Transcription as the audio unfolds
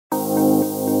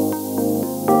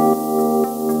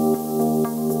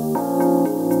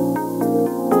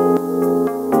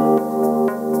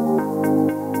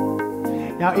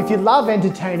if you love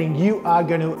entertaining, you are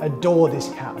going to adore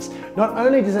this house. Not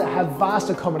only does it have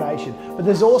vast accommodation, but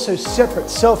there's also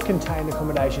separate self-contained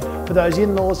accommodation for those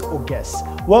in-laws or guests.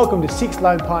 Welcome to 6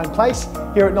 Lone Pine Place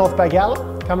here at North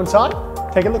Balgowlah. Come inside,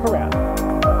 take a look around.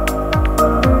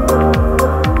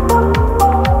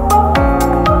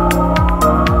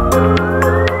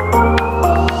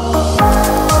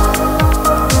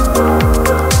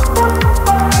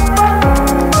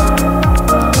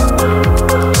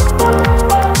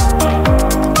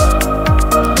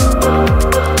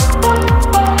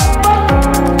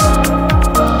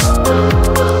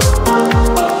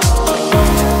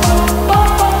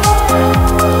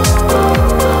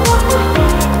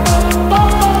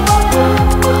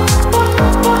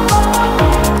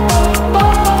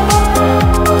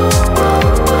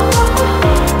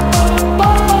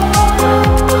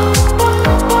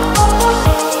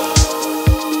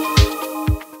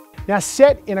 Now,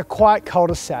 set in a quiet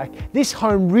cul-de-sac, this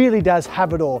home really does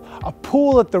have it all. A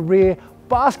pool at the rear,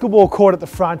 basketball court at the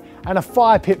front, and a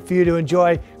fire pit for you to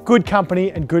enjoy good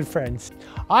company and good friends.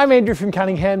 I'm Andrew from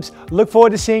Cunninghams. Look forward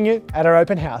to seeing you at our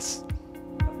open house.